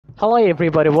Hello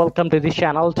everybody, welcome to the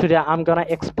channel. Today I'm gonna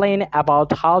explain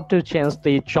about how to change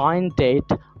the join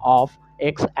date of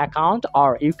X account,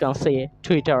 or you can say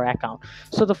Twitter account.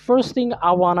 So the first thing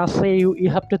I wanna say,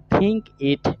 you have to think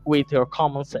it with your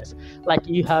common sense. Like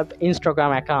you have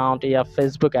Instagram account, you have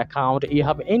Facebook account, you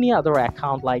have any other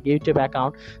account like YouTube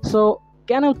account. So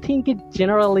can you think it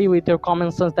generally with your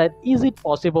common sense that is it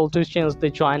possible to change the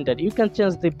join date? You can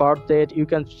change the birth date, you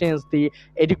can change the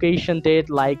education date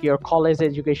like your college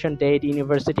education date,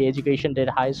 university education date,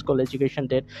 high school education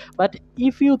date. But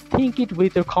if you think it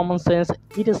with your common sense,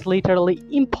 it is literally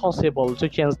impossible to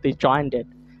change the join date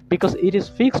because it is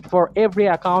fixed for every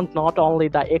account, not only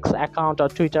the X account or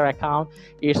Twitter account.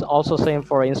 It's also same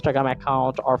for Instagram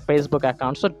account or Facebook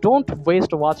account. So don't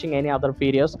waste watching any other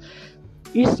videos.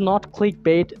 It's not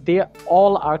clickbait, they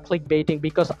all are clickbaiting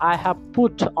because I have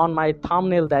put on my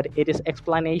thumbnail that it is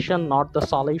explanation, not the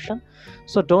solution.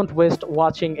 So don't waste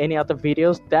watching any other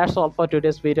videos. That's all for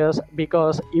today's videos,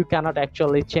 because you cannot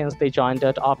actually change the join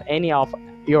date of any of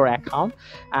your account.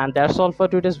 And that's all for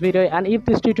today's video. And if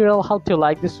this tutorial helped you,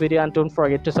 like this video and don't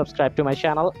forget to subscribe to my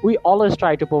channel. We always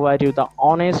try to provide you the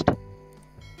honest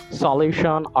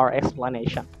solution or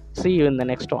explanation. See you in the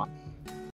next one.